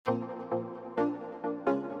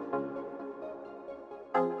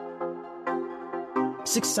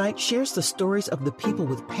Sixsite shares the stories of the people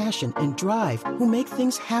with passion and drive who make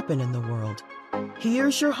things happen in the world.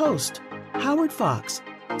 Here's your host, Howard Fox.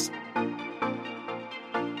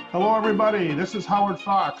 Hello, everybody. This is Howard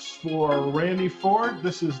Fox for Randy Ford.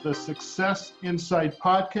 This is the Success Insight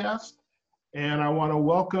Podcast, and I want to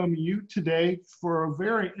welcome you today for a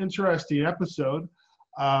very interesting episode.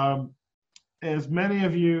 As many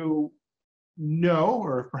of you know,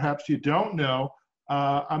 or perhaps you don't know,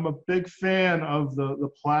 I'm a big fan of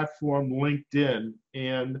the platform LinkedIn,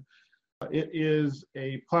 and it is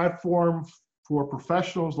a platform for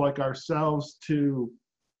professionals like ourselves to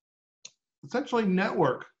essentially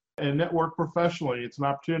network and network professionally. It's an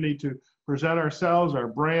opportunity to present ourselves, our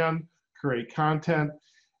brand, create content,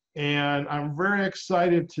 and I'm very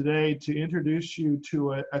excited today to introduce you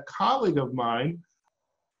to a colleague of mine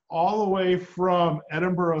all the way from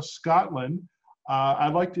Edinburgh, Scotland.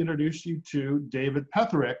 I'd like to introduce you to David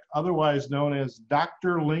Petherick, otherwise known as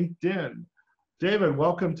Dr. LinkedIn. David,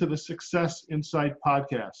 welcome to the Success Insight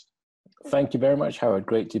Podcast. Thank you very much, Howard.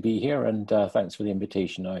 Great to be here, and thanks for the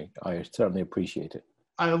invitation. I certainly appreciate it.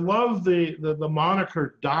 I love the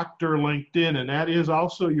moniker Dr. LinkedIn, and that is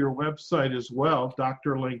also your website as well,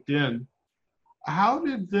 Dr. LinkedIn. How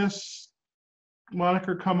did this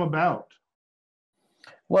moniker come about?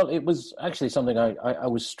 Well, it was actually something I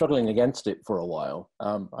was struggling against it for a while.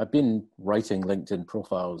 I've been writing LinkedIn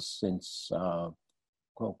profiles since,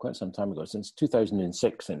 quite some time ago, since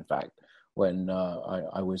 2006, in fact, when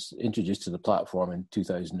I was introduced to the platform in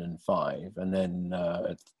 2005, and then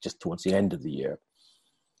just towards the end of the year.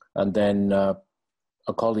 And then a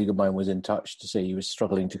colleague of mine was in touch to say he was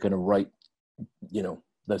struggling to kind of write,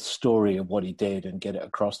 the story of what he did and get it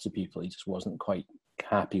across to people. He just wasn't quite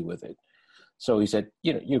happy with it. So he said,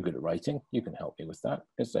 you're good at writing. You can help me with that.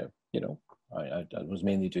 Because, I was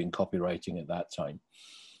mainly doing copywriting at that time.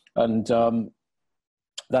 And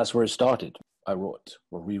that's where it started. I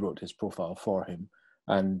rewrote his profile for him.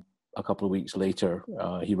 And a couple of weeks later,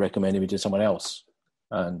 he recommended me to someone else.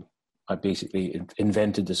 And I basically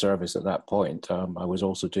invented the service at that point. I was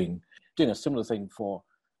also doing a similar thing for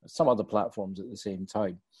some other platforms at the same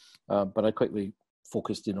time. But I quickly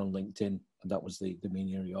focused in on LinkedIn, and that was the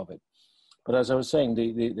main area of it. But as I was saying,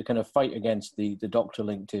 the kind of fight against the Dr.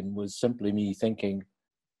 LinkedIn was simply me thinking,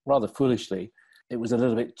 rather foolishly, it was a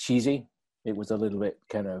little bit cheesy. It was a little bit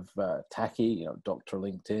kind of tacky, Dr.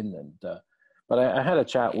 LinkedIn. But I had a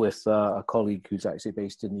chat with a colleague who's actually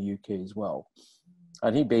based in the UK as well.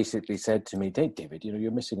 And he basically said to me, David, you're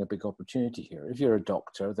missing a big opportunity here. If you're a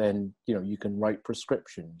doctor, then, you can write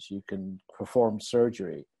prescriptions, you can perform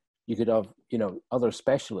surgery. You could have, other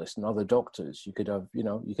specialists and other doctors. You could have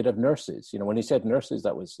nurses. When he said nurses,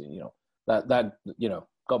 that was, that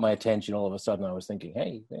got my attention all of a sudden. I was thinking,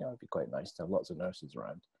 hey, it'd be quite nice to have lots of nurses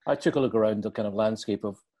around. I took a look around the kind of landscape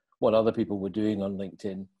of what other people were doing on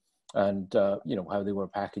LinkedIn and, how they were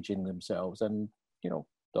packaging themselves. And,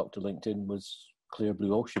 Dr. LinkedIn was clear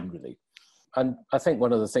blue ocean, really. And I think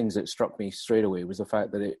one of the things that struck me straight away was the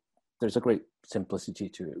fact that there's a great simplicity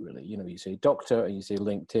to it, really. You say doctor and you say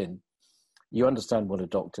LinkedIn, you understand what a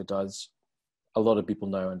doctor does. A lot of people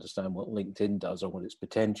now understand what LinkedIn does or what its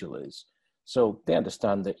potential is. So they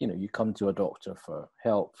understand that, you come to a doctor for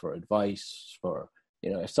help, for advice, for,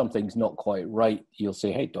 if something's not quite right, you'll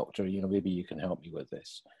say, hey, doctor, maybe you can help me with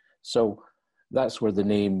this. So that's where the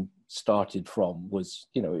name started from, was,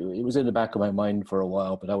 it was in the back of my mind for a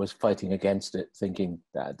while, but I was fighting against it, thinking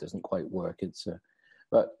that doesn't quite work.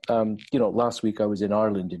 But last week I was in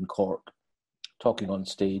Ireland, in Cork, talking on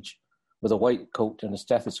stage with a white coat and a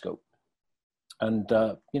stethoscope. And,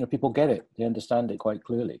 people get it. They understand it quite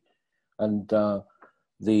clearly. And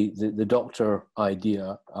the doctor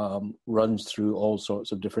idea runs through all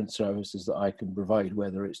sorts of different services that I can provide,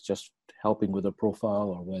 whether it's just helping with a profile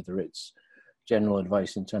or whether it's general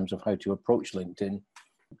advice in terms of how to approach LinkedIn.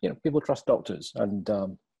 People trust doctors. And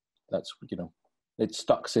that's, it's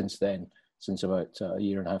stuck since then. Since about a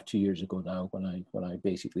year and a half, 2 years ago now, when I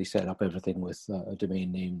basically set up everything with a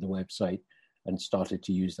domain name, the website, and started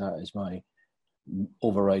to use that as my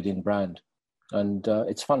overriding brand. And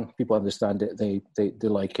it's fun. People understand it. They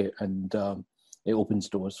like it, and it opens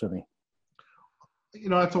doors for me.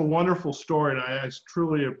 That's a wonderful story, and I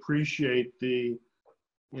truly appreciate the,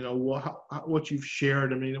 what you've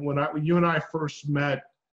shared. I mean, when you and I first met,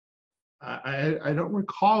 I don't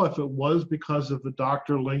recall if it was because of the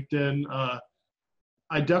Dr. LinkedIn.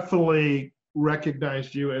 I definitely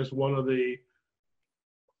recognized you as one of the,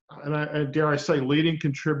 and I dare I say, leading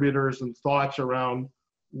contributors and thoughts around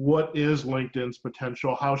what is LinkedIn's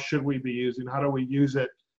potential, how should we be using, how do we use it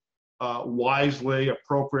wisely,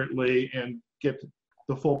 appropriately, and get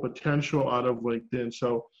the full potential out of LinkedIn.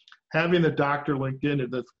 So having the Dr.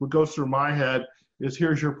 LinkedIn, what goes through my head is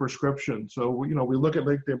here's your prescription. So, we look at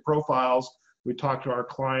LinkedIn profiles, we talk to our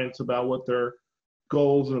clients about what their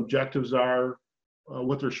goals and objectives are,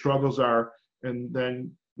 what their struggles are, and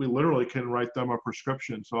then we literally can write them a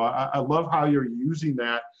prescription. So I love how you're using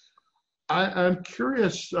that. I'm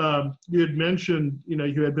curious, you had mentioned,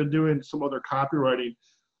 you had been doing some other copywriting.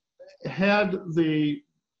 Had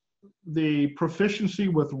the proficiency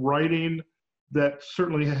with writing that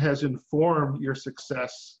certainly has informed your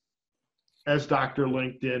success as Dr.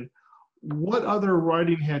 LinkedIn, what other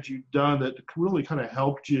writing had you done that really kind of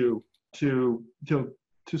helped you to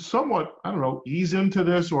somewhat, I don't know, ease into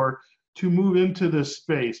this or to move into this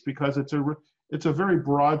space? Because it's a very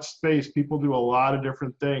broad space. People do a lot of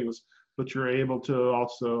different things, but you're able to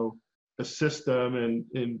also assist them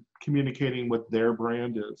in communicating what their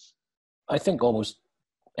brand is. I think almost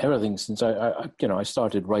everything since I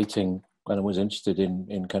started writing when I was interested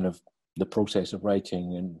in kind of the process of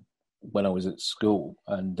writing and when I was at school.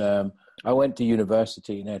 And I went to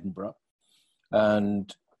university in Edinburgh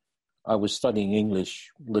and I was studying English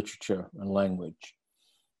literature and language.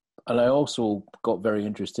 And I also got very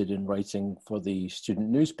interested in writing for the student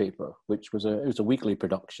newspaper, which was a weekly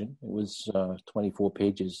production. It was 24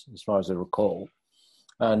 pages as far as I recall.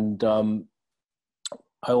 And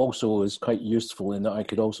I also was quite useful in that I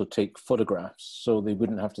could also take photographs, so they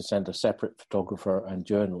wouldn't have to send a separate photographer and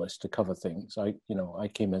journalist to cover things. I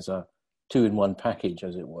came as a 2-in-1 package,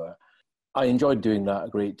 as it were. I enjoyed doing that a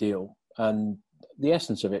great deal. And the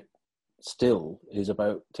essence of it still is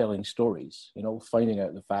about telling stories, finding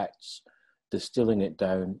out the facts, distilling it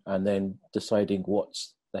down, and then deciding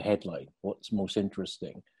what's the headline, what's most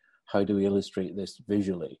interesting, how do we illustrate this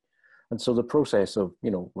visually. And so the process of,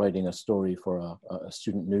 writing a story for a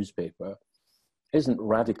student newspaper isn't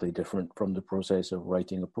radically different from the process of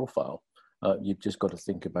writing a profile. You've just got to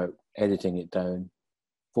think about editing it down,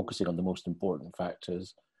 focusing on the most important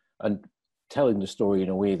factors, and telling the story in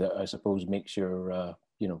a way that I suppose makes your,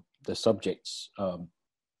 the subjects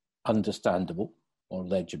understandable or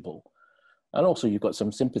legible. And also you've got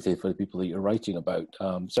some sympathy for the people that you're writing about.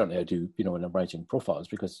 Certainly I do, when I'm writing profiles,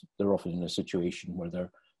 because they're often in a situation where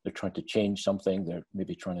they're trying to change something, they're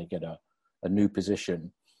maybe trying to get a new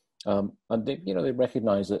position. And they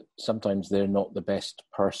recognize that sometimes they're not the best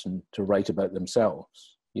person to write about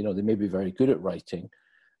themselves. They may be very good at writing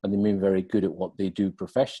and they may be very good at what they do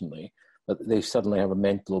professionally, but they suddenly have a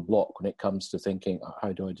mental block when it comes to thinking,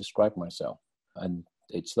 how do I describe myself? And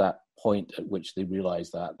it's that point at which they realize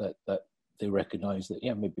that they recognize that,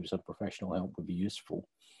 maybe some professional help would be useful.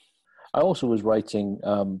 I also was writing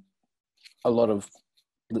a lot of,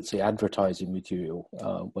 let's say, advertising material.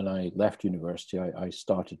 When I left university, I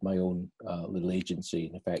started my own little agency,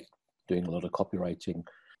 in effect, doing a lot of copywriting.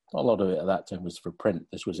 A lot of it at that time was for print.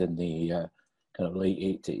 This was in the kind of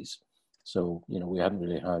late 80s. So, we hadn't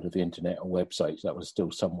really heard of the internet or websites. That was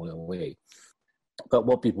still some way away. But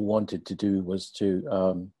what people wanted to do was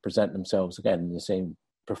to present themselves again in the same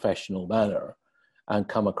professional manner and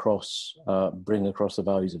bring across the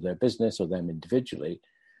values of their business or them individually.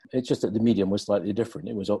 It's just that the medium was slightly different.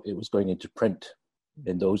 It was going into print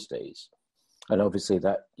in those days. And obviously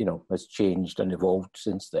that, has changed and evolved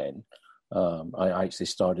since then. I actually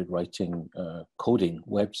started writing coding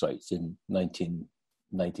websites in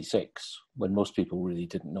 1996 when most people really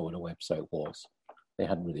didn't know what a website was. They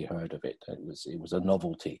hadn't really heard of it. It was a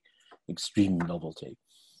novelty, extreme novelty.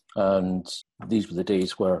 And these were the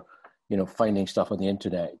days where, finding stuff on the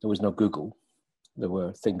internet, there was no Google. There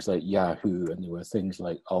were things like Yahoo and there were things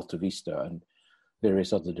like Alta Vista and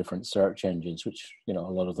various other different search engines, which, a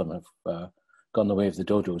lot of them have gone the way of the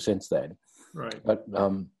dodo since then. Right. But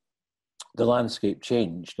the landscape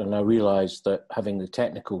changed, and I realized that having the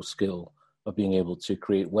technical skill of being able to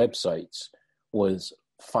create websites was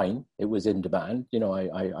fine. It was in demand.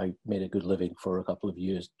 I made a good living for a couple of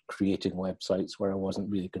years creating websites where I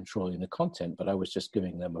wasn't really controlling the content, but I was just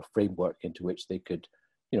giving them a framework into which they could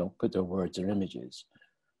put their words or images.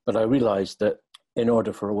 But I realized that in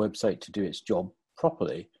order for a website to do its job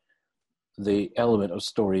properly, the element of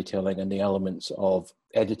storytelling and the elements of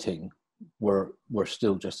editing were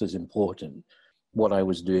still just as important. What I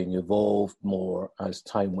was doing evolved more as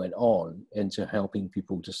time went on into helping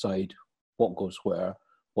people decide what goes where,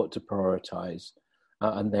 what to prioritize,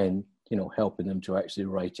 and then, helping them to actually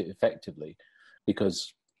write it effectively.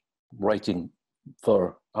 Because writing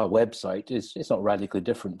for a website it's not radically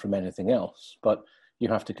different from anything else, but you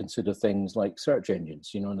have to consider things like search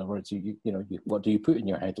engines. In other words, what do you put in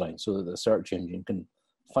your headline so that the search engine can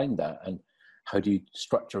find that? And how do you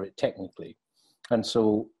structure it technically? And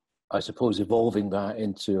so I suppose evolving that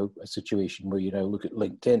into a situation where you now look at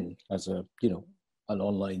LinkedIn as a, an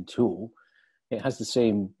online tool, it has the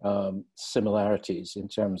same similarities in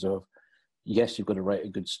terms of, yes, you've got to write a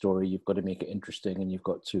good story, you've got to make it interesting, and you've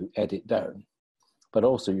got to edit down. But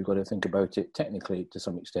also you've got to think about it technically to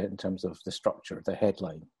some extent in terms of the structure, the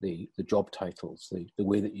headline, the job titles, the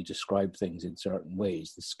way that you describe things in certain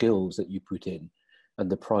ways, the skills that you put in, and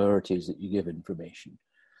the priorities that you give information.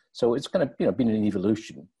 So it's kind of been an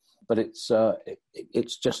evolution, but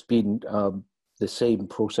it's just been the same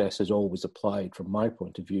process has always applied from my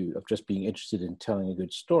point of view of just being interested in telling a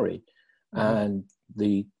good story. Mm-hmm. And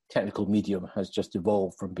the technical medium has just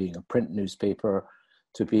evolved from being a print newspaper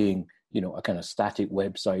to being, a kind of static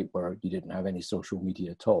website where you didn't have any social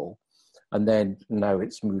media at all. And then now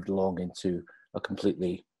it's moved along into a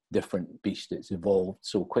completely different beast. It's evolved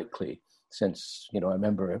so quickly since, I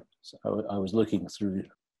remember I was looking through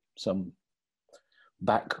some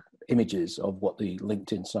back images of what the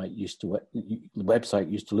LinkedIn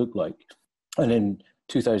website used to look like. And in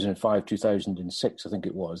 2005, 2006, I think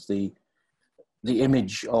it was, the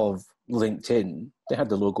image of LinkedIn, they had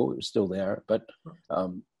the logo, it was still there, but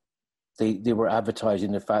they were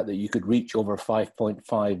advertising the fact that you could reach over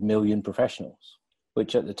 5.5 million professionals,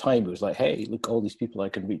 which at the time it was like, hey, look, all these people I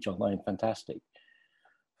can reach online, fantastic.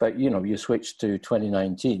 But, you switch to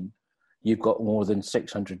 2019, you've got more than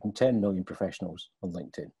 610 million professionals on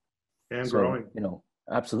LinkedIn. And so, growing.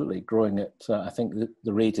 Absolutely growing at, I think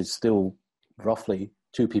the rate is still roughly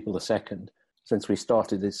 2 people a second. Since we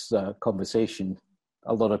started this conversation,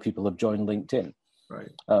 a lot of people have joined LinkedIn.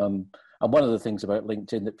 Right. And one of the things about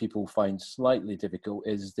LinkedIn that people find slightly difficult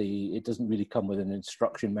is it doesn't really come with an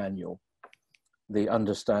instruction manual. They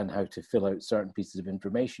understand how to fill out certain pieces of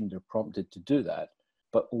information. They're prompted to do that.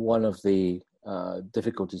 But one of the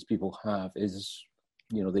difficulties people have is,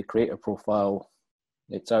 they create a profile,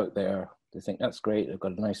 it's out there, they think that's great, I've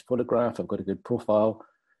got a nice photograph, I've got a good profile,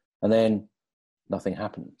 and then nothing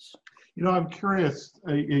happens. I'm curious,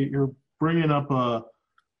 you're bringing up a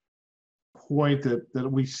point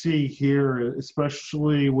that we see here,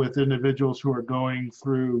 especially with individuals who are going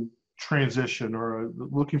through transition or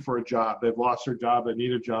looking for a job. They've lost their job, they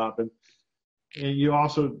need a job. And you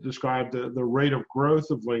also described the rate of growth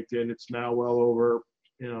of LinkedIn. It's now well over,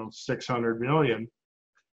 600 million.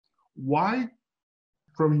 Why,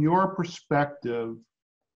 from your perspective,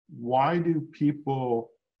 why do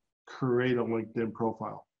people create a LinkedIn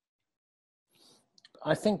profile?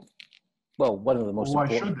 I think, one of the most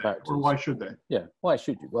important factors. Or why should they? Yeah, why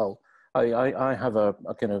should you? Well, I have a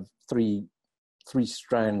kind of three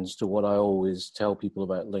strands to what I always tell people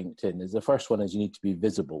about LinkedIn. The first one is you need to be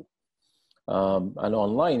visible. And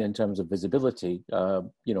online, in terms of visibility,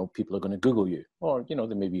 people are going to Google you, or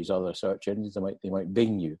they maybe use other search engines. They might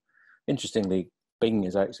Bing you. Interestingly, Bing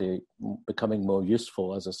is actually becoming more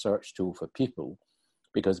useful as a search tool for people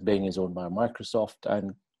because Bing is owned by Microsoft,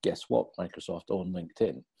 and guess what? Microsoft own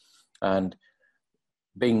LinkedIn, and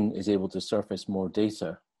Bing is able to surface more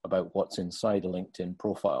data about what's inside a LinkedIn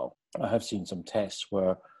profile. I have seen some tests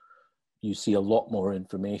where you see a lot more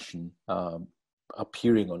information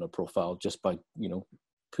appearing on a profile just by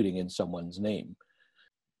putting in someone's name.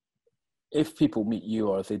 If people meet you,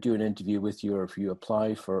 or if they do an interview with you, or if you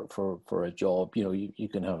apply for a job, you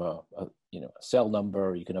can have a cell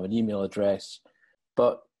number, you can have an email address,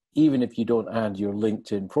 but even if you don't add your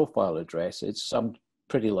LinkedIn profile address, it's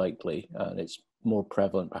pretty likely, and it's more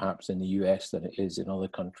prevalent perhaps in the US than it is in other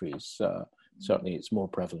countries. Certainly it's more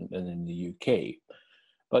prevalent than in the UK.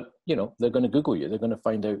 But, they're going to Google you. They're going to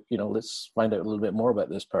find out, let's find out a little bit more about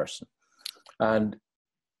this person. And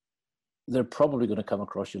they're probably going to come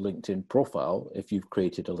across your LinkedIn profile if you've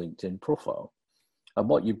created a LinkedIn profile. And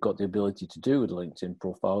what you've got the ability to do with a LinkedIn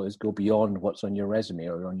profile is go beyond what's on your resume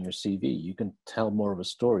or on your CV. You can tell more of a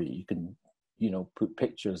story. You can, put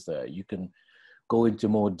pictures there. You can go into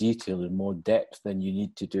more detail and more depth than you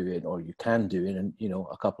need to do it, or you can do in,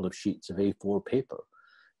 a couple of sheets of A4 paper.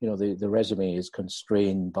 The resume is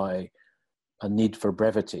constrained by a need for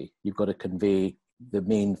brevity. You've got to convey the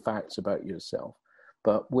main facts about yourself.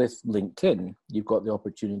 But with LinkedIn, you've got the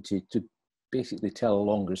opportunity to basically tell a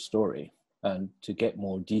longer story and to get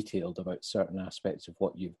more detailed about certain aspects of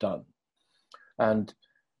what you've done. And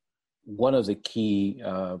one of the key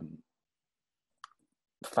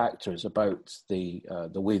factors about the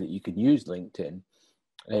way that you can use LinkedIn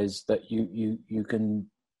is that you can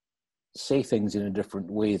say things in a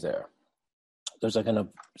different way there. There's a kind of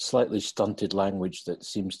slightly stunted language that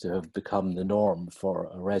seems to have become the norm for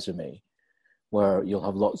a resume, where you'll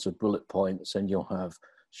have lots of bullet points and you'll have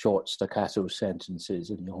short staccato sentences,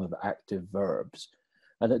 and you'll have active verbs.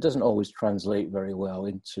 And it doesn't always translate very well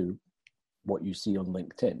into what you see on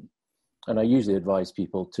LinkedIn. And I usually advise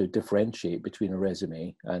people to differentiate between a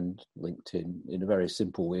resume and LinkedIn in a very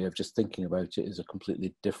simple way of just thinking about it as a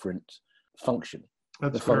completely different function.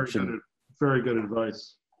 That's very good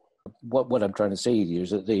advice. What I'm trying to say here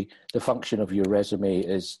is that the function of your resume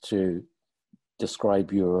is to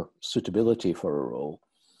describe your suitability for a role,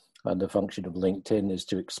 and the function of LinkedIn is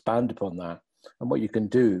to expand upon that. And what you can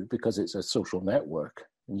do, because it's a social network,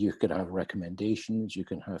 and you can have recommendations, you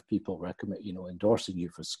can have people endorsing you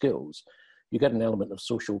for skills, you get an element of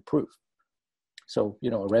social proof. So,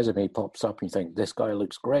 a resume pops up and you think, this guy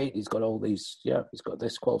looks great, he's got all these, he's got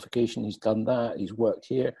this qualification, he's done that, he's worked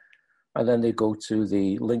here. And then they go to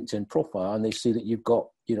the LinkedIn profile and they see that you've got,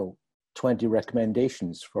 20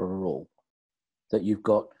 recommendations for a role, that you've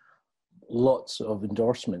got lots of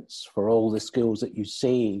endorsements for all the skills that you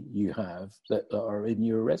say you have that are in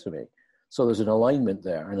your resume. So there's an alignment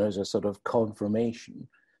there, and there's a sort of confirmation.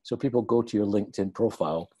 So people go to your LinkedIn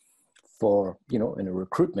profile for, in a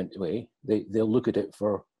recruitment way, they'll look at it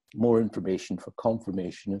for more information, for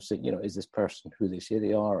confirmation of saying, is this person who they say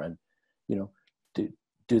they are? And,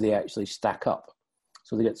 do they actually stack up?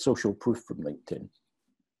 So they get social proof from LinkedIn.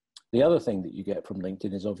 The other thing that you get from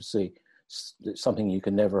LinkedIn is obviously something you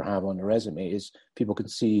can never have on a resume, is people can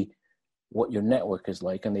see what your network is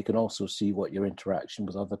like, and they can also see what your interaction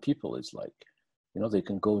with other people is like. They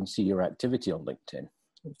can go and see your activity on LinkedIn.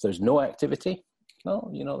 If there's no activity, well,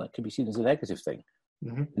 that could be seen as a negative thing.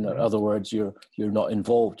 Mm-hmm. In other words, you're not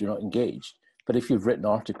involved, you're not engaged. But if you've written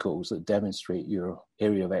articles that demonstrate your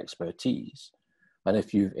area of expertise, and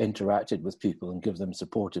if you've interacted with people and give them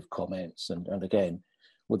supportive comments, and again,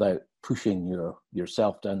 without pushing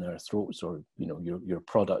yourself down their throats, or your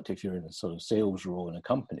product, if you're in a sort of sales role in a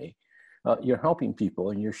company, you're helping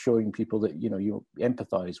people and you're showing people that you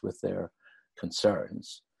empathize with their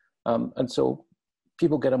concerns, and so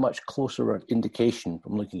people get a much closer indication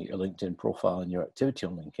from looking at your LinkedIn profile and your activity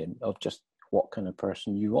on LinkedIn of just what kind of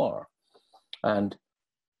person you are. And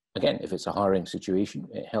again, if it's a hiring situation,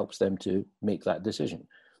 it helps them to make that decision.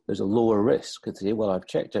 There's a lower risk to say, well, I've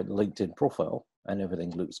checked out the LinkedIn profile and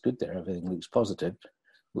everything looks good there, everything looks positive.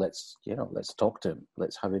 Let's talk to him,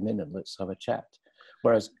 let's have him in and let's have a chat.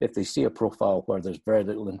 Whereas if they see a profile where there's very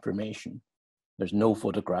little information, there's no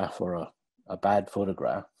photograph or a bad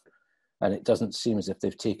photograph, and it doesn't seem as if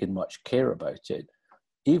they've taken much care about it,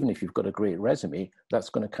 even if you've got a great resume, that's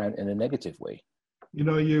going to count in a negative way.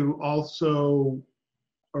 You also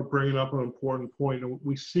are bringing up an important point.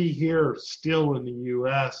 We see here still in the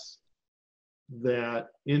U.S. that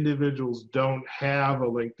individuals don't have a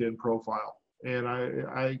LinkedIn profile.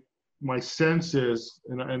 And my sense is,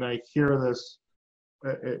 and I hear this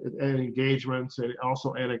in engagements and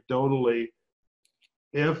also anecdotally,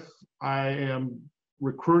 if I am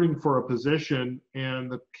recruiting for a position and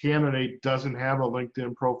the candidate doesn't have a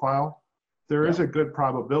LinkedIn profile, there is a good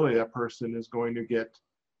probability that person is going to get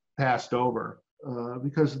passed over.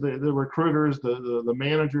 Because the recruiters, the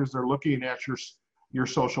managers, they're looking at your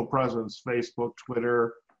social presence, Facebook,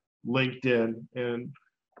 Twitter, LinkedIn, and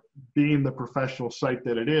being the professional site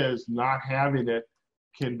that it is, not having it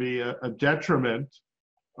can be a detriment,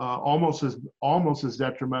 almost as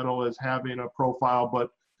detrimental as having a profile but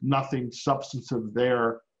nothing substantive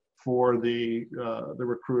there for the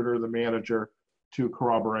recruiter, the manager to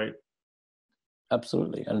corroborate.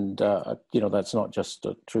 Absolutely. And, that's not just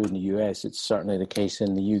true in the US, it's certainly the case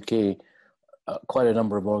in the UK. Quite a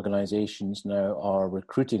number of organizations now are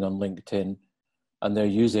recruiting on LinkedIn, and they're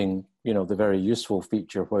using, the very useful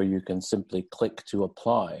feature where you can simply click to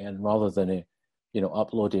apply. And rather than,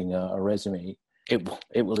 uploading a resume, it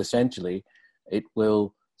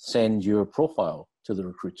will send your profile to the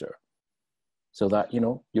recruiter so that, your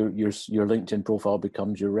LinkedIn profile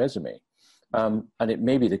becomes your resume. And it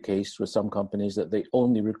may be the case with some companies that they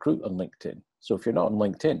only recruit on LinkedIn. So if you're not on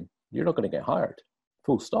LinkedIn, you're not going to get hired.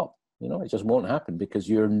 Full stop. It just won't happen because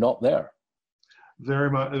you're not there.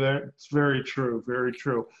 Very much. That's very true. Very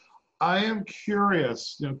true. I am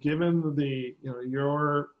curious, given the,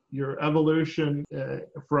 your evolution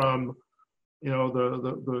from,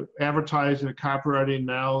 the advertising and copywriting,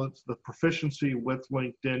 now it's the proficiency with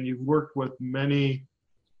LinkedIn. You've worked with many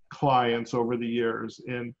clients over the years,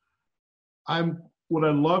 and what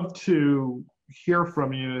I'd love to hear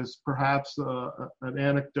from you is perhaps an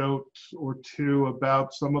anecdote or two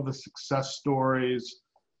about some of the success stories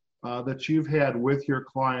that you've had with your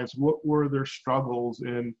clients. What were their struggles,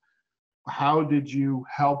 and how did you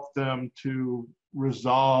help them to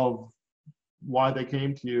resolve why they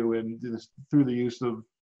came to you and through the use of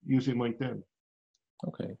using LinkedIn?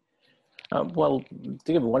 Okay. Well,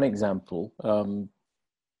 to give one example,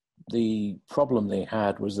 the problem they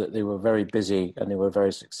had was that they were very busy and they were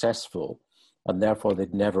very successful, and therefore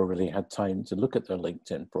they'd never really had time to look at their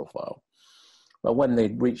LinkedIn profile. But when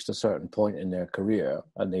they'd reached a certain point in their career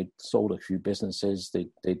and they'd sold a few businesses,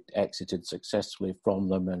 they'd exited successfully from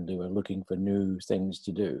them, and they were looking for new things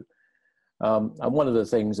to do. And one of the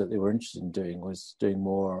things that they were interested in doing was doing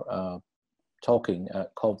more talking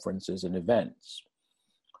at conferences and events.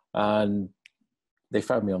 And they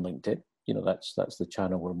found me on LinkedIn. You know, that's the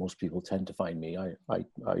channel where most people tend to find me.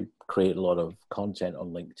 I create a lot of content on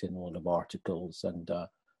LinkedIn, a lot of articles, and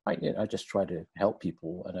I just try to help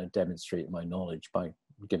people, and I demonstrate my knowledge by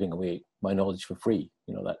giving away my knowledge for free.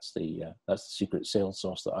 You know, that's the secret sales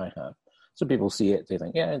sauce that I have. So people see it, they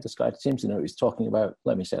think, yeah, this guy seems to know what he's talking about.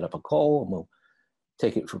 Let me set up a call and we'll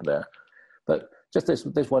take it from there. But just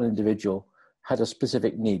this one individual had a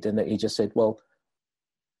specific need, and that he just said, well,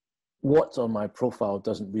 what's on my profile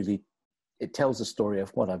doesn't really, it tells the story of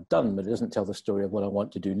what I've done, but it doesn't tell the story of what I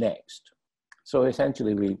want to do next. So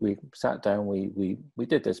essentially we sat down, we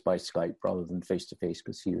did this by Skype rather than face-to-face,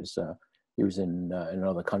 because he was in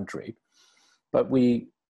another country. But we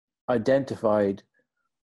identified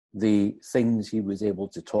the things he was able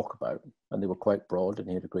to talk about, and they were quite broad, and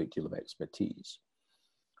he had a great deal of expertise.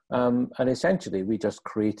 And essentially we just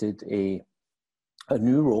created a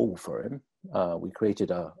new role for him. We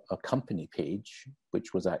created a company page,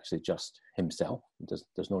 which was actually just himself.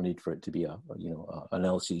 There's no need for it to be an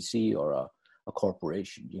LCC or a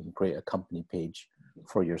corporation. You can create a company page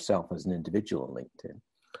for yourself as an individual on LinkedIn.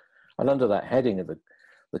 And under that heading of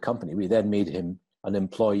the company, we then made him an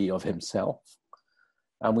employee of himself.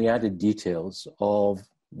 And we added details of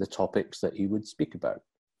the topics that he would speak about.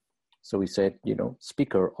 So we said,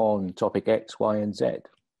 speaker on topic X, Y, and Z.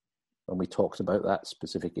 And we talked about that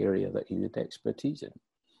specific area that he had expertise in.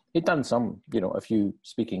 He'd done some, a few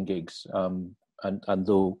speaking gigs, and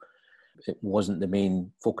though it wasn't the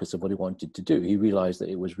main focus of what he wanted to do, he realized that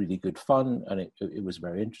it was really good fun, and it was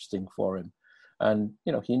very interesting for him. And,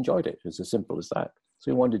 he enjoyed it. It was as simple as that.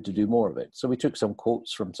 So he wanted to do more of it. So we took some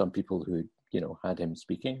quotes from some people who, had him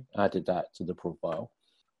speaking, added that to the profile.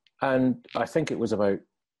 And I think it was about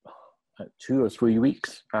 2 or 3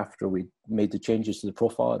 weeks after we made the changes to the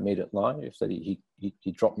profile and made it live, that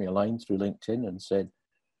he dropped me a line through LinkedIn and said,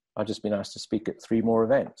 I've just been asked to speak at 3 more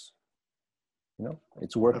events.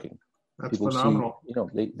 It's working. That's People phenomenal.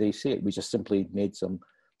 See, they see it. We just simply made some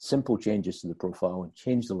simple changes to the profile and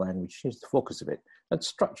changed the language, changed the focus of it, and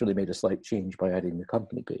structurally made a slight change by adding the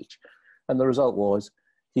company page. And the result was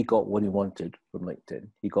he got what he wanted from LinkedIn.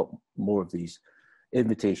 He got more of these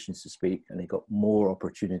invitations to speak, and he got more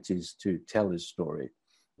opportunities to tell his story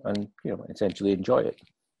and, essentially enjoy it.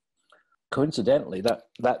 Coincidentally,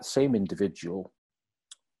 that same individual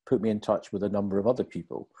put me in touch with a number of other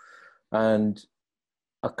people. And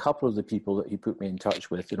a couple of the people that he put me in touch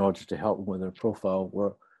with in order to help them with their profile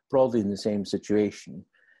were broadly in the same situation,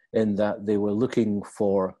 in that they were looking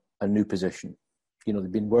for a new position.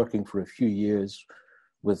 They'd been working for a few years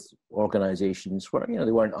with organizations where,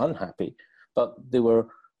 they weren't unhappy, but they were,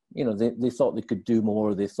 they thought they could do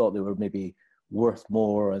more. They thought they were maybe worth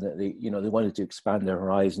more, and that they wanted to expand their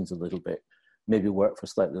horizons a little bit, maybe work for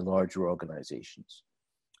slightly larger organizations.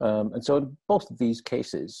 And so in both of these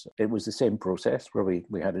cases, it was the same process where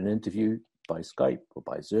we had an interview by Skype or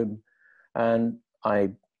by Zoom, and I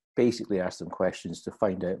basically asked them questions to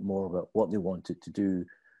find out more about what they wanted to do,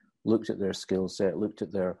 looked at their skill set, looked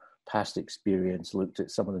at their past experience, looked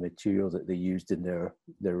at some of the material that they used in their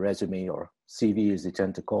resume, or CV as they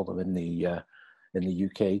tend to call them in the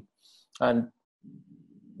UK, and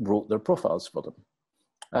wrote their profiles for them.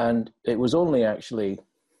 And it was only actually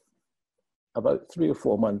about 3 or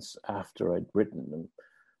 4 months after I'd written them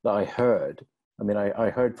that I heard. I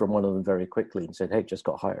heard from one of them very quickly and said, hey, just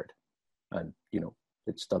got hired. And,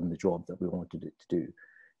 it's done the job that we wanted it to do.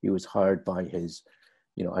 He was hired by his,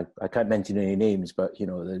 I can't mention any names, but,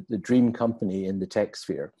 the dream company in the tech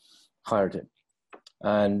sphere hired him.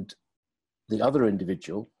 And the other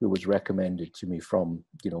individual who was recommended to me from,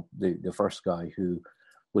 the first guy who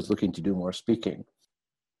was looking to do more speaking,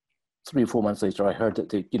 3 or 4 months later, I heard that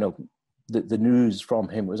the news from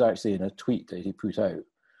him was actually in a tweet that he put out.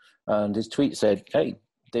 And his tweet said, hey,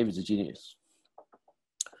 David's a genius.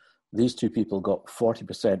 These 2 people got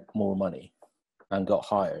 40% more money and got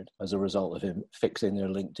hired as a result of him fixing their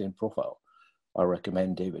LinkedIn profile. I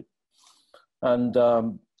recommend David. And,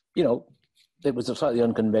 it was a slightly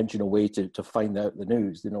unconventional way to find out the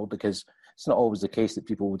news, because it's not always the case that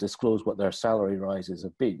people will disclose what their salary rises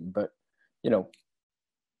have been. But,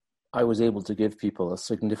 I was able to give people a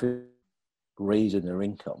significant raising their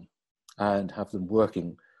income and have them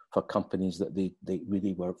working for companies that they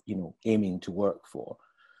really were, aiming to work for.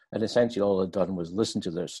 And essentially all I'd done was listen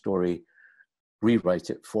to their story, rewrite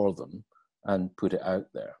it for them, and put it out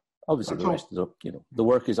there. Obviously, the rest of the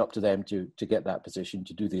work is up to them to get that position,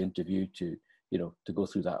 to do the interview, to go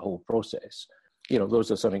through that whole process.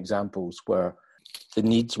 Those are some examples where the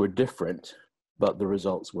needs were different, but the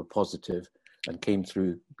results were positive and came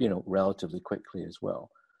through, relatively quickly as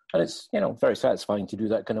well. And it's, very satisfying to do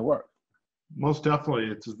that kind of work. Most definitely.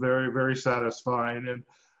 It's very, very satisfying. And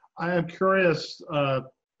I am curious,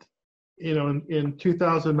 in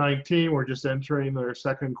 2019, we're just entering their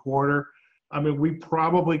second quarter. I mean, we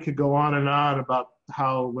probably could go on and on about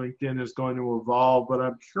how LinkedIn is going to evolve, but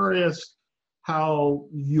I'm curious how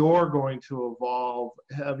you're going to evolve.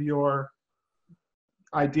 Have your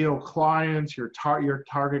ideal clients, your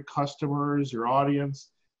target customers, your audience,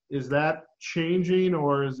 is that changing,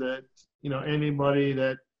 or is it, anybody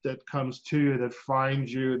that comes to you, that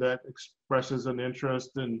finds you, that expresses an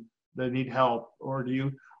interest and they need help, or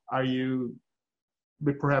are you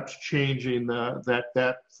perhaps changing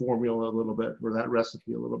that formula a little bit, or that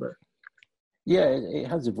recipe a little bit? Yeah, it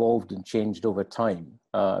has evolved and changed over time.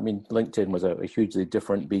 LinkedIn was a hugely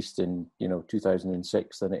different beast in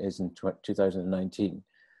 2006 than it is in 2019.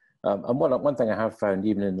 And one thing I have found,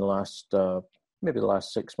 even in the last maybe the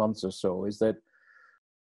last 6 months or so, is that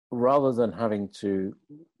rather than having to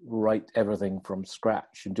write everything from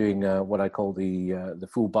scratch and doing what I call the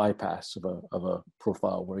full bypass of a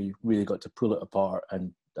profile, where you really got to pull it apart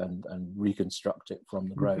and reconstruct it from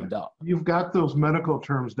the ground up. You've got those medical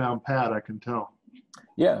terms down pat, I can tell.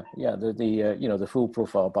 Yeah. The full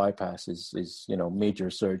profile bypass is major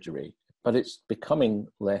surgery, but it's becoming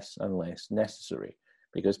less and less necessary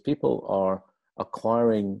because people are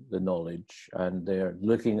acquiring the knowledge and they're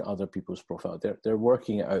looking at other people's profile. They're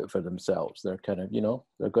working it out for themselves. They're kind of,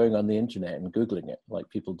 they're going on the internet and Googling it like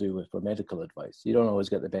people do for medical advice. You don't always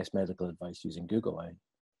get the best medical advice using Google,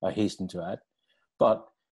 I hasten to add, but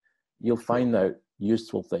you'll find out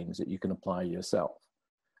useful things that you can apply yourself.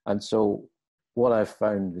 And so what I've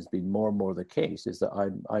found has been more and more the case is that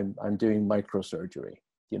I'm doing microsurgery.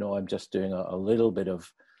 I'm just doing a little bit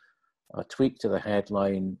of a tweak to the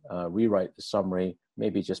headline, rewrite the summary,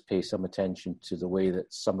 maybe just pay some attention to the way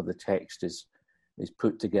that some of the text is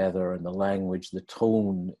put together and the language, the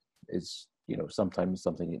tone is, sometimes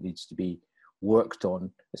something that needs to be worked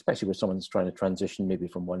on, especially with someone's trying to transition maybe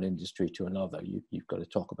from one industry to another. You've got to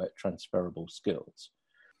talk about transferable skills.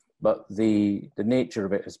 But the nature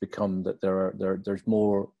of it has become that there's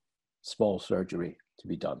more small surgery to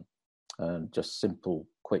be done and just simple,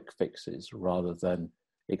 quick fixes rather than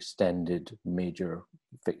extended major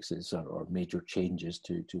fixes or major changes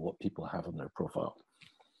to what people have on their profile.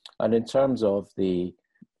 And in terms of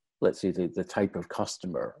let's say the type of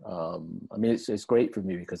customer, it's great for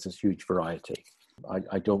me because there's huge variety.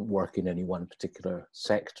 I don't work in any one particular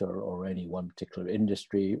sector or any one particular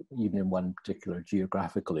industry, even in one particular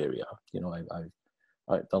geographical area.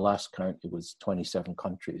 The last count, it was 27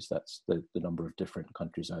 countries. That's the number of different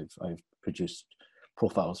countries I've produced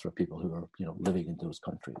profiles for people who are living in those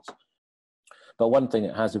countries. But one thing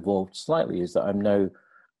that has evolved slightly is that I'm now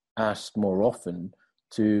asked more often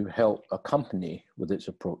to help a company with its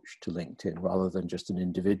approach to LinkedIn rather than just an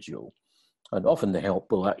individual. And often the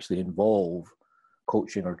help will actually involve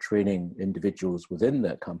coaching or training individuals within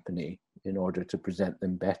that company in order to present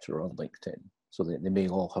them better on LinkedIn. So that they may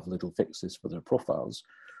all have little fixes for their profiles,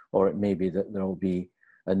 or it may be that there will be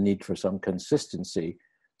a need for some consistency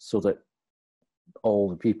so that all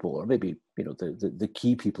the people, or maybe the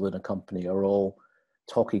key people in a company, are all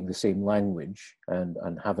talking the same language and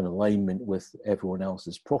have an alignment with everyone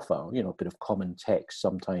else's profile, a bit of common text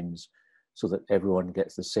sometimes, so that everyone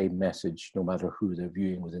gets the same message no matter who they're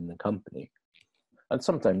viewing within the company. And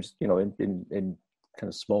sometimes, in kind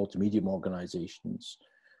of small to medium organizations,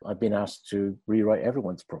 I've been asked to rewrite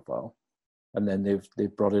everyone's profile. And then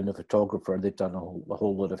they've brought in a photographer and they've done a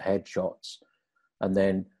whole lot of headshots. And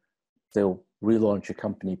then they'll relaunch a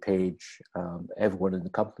company page. Everyone in the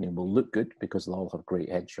company will look good because they'll all have great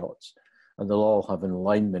headshots. And they'll all have an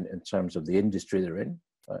alignment in terms of the industry they're in.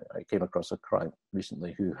 I came across a client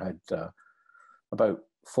recently who had about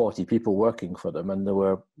 40 people working for them, and they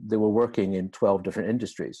were working in 12 different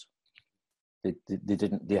industries.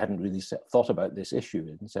 They hadn't really thought about this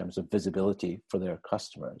issue in terms of visibility for their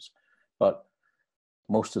customers, but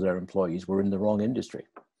most of their employees were in the wrong industry.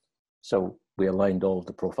 So we aligned all of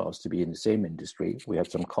the profiles to be in the same industry. We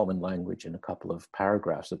had some common language and a couple of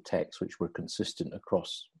paragraphs of text which were consistent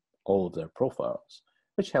across all of their profiles,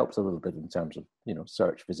 which helps a little bit in terms of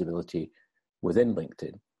search visibility within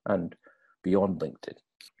LinkedIn. And beyond LinkedIn.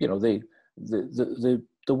 You know,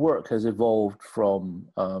 the work has evolved from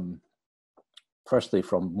firstly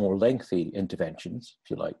from more lengthy interventions,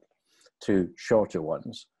 if you like, to shorter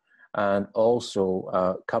ones. And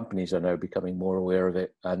also companies are now becoming more aware of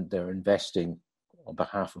it, and they're investing on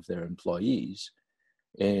behalf of their employees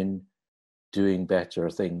in doing better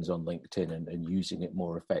things on LinkedIn and using it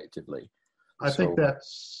more effectively. I think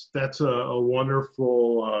that's a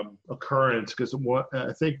wonderful occurrence, because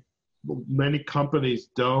I think many companies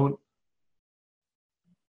don't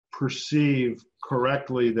perceive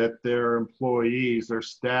correctly that their employees, their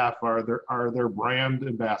staff, are their brand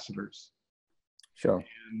ambassadors. Sure.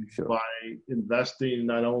 And sure. by investing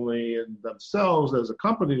not only in themselves as a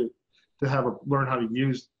company to learn how to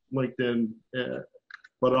use LinkedIn,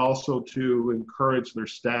 but also to encourage their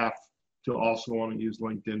staff to also want to use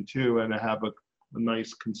LinkedIn too, and to have a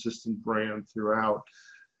nice consistent brand throughout.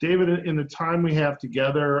 David, in the time we have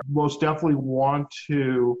together, most definitely want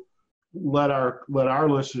to let our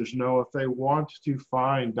listeners know, if they want to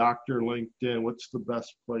find Dr. LinkedIn, what's the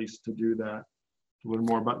best place to do that, to learn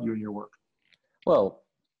more about you and your work? Well,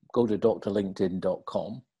 go to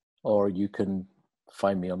drlinkedin.com, or you can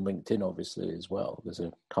find me on LinkedIn, obviously, as well. There's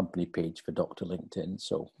a company page for Dr. LinkedIn.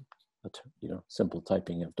 So, simple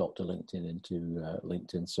typing of Dr. LinkedIn into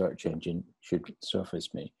LinkedIn search engine should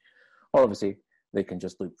surface me. Or obviously, they can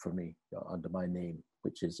just look for me under my name,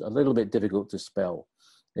 which is a little bit difficult to spell.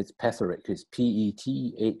 It's Petherick. It's P-E-T-H-E-R-I-C-K.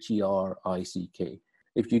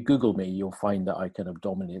 If you Google me, you'll find that I kind of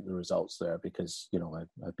dominate the results there, because,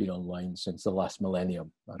 I've been online since the last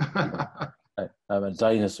millennium. I'm a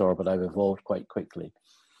dinosaur, but I've evolved quite quickly.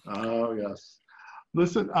 Oh, yes.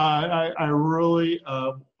 Listen, I really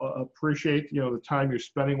appreciate, the time you're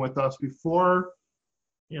spending with us. Before,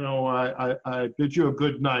 I bid you a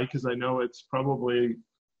good night, because I know it's probably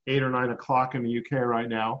 8 or 9 o'clock in the UK right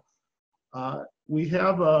now. We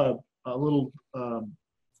have a little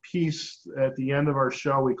piece at the end of our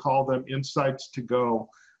show. We call them Insights to Go,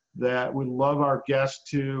 that we love our guests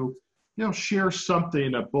to, share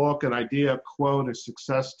something, a book, an idea, a quote, a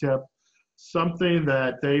success tip, something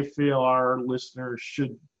that they feel our listeners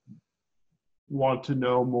should want to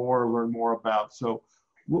know more, learn more about. So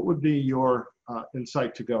what would be your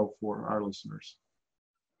insight to go for our listeners?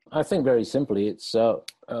 I think very simply, it's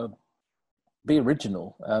be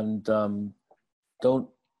original, and don't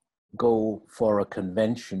go for a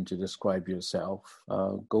convention to describe yourself.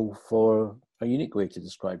 Go for a unique way to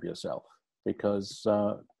describe yourself, because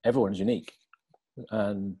everyone's unique.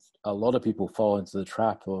 And a lot of people fall into the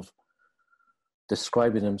trap of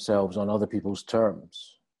describing themselves on other people's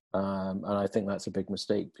terms. And I think that's a big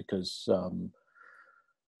mistake, because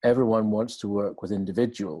everyone wants to work with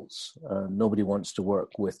individuals. Nobody wants to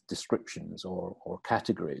work with descriptions or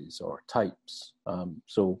categories or types.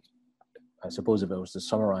 So I suppose if I was to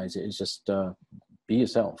summarize it, it's just be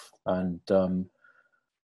yourself, and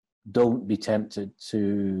don't be tempted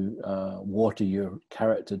to water your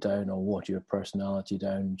character down or water your personality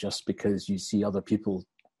down just because you see other people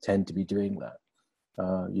tend to be doing that.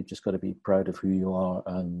 You've just got to be proud of who you are,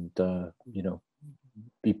 and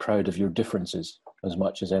be proud of your differences as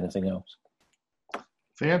much as anything else.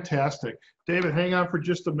 Fantastic. David, hang on for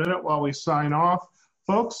just a minute while we sign off.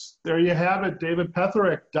 Folks, there you have it. David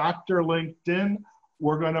Petherick, Dr. LinkedIn.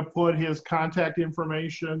 We're going to put his contact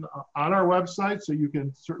information on our website, so you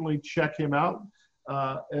can certainly check him out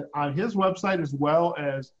on his website, as well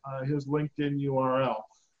as his LinkedIn URL.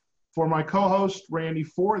 For my co-host, Randy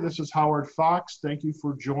Ford, this is Howard Fox. Thank you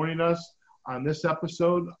for joining us on this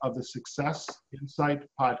episode of the Success Insight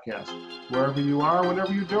Podcast. Wherever you are,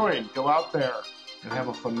 whatever you're doing, go out there and have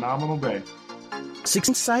a phenomenal day. Success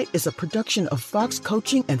Insight is a production of Fox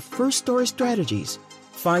Coaching and First Story Strategies.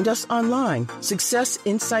 Find us online,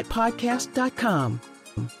 successinsightpodcast.com.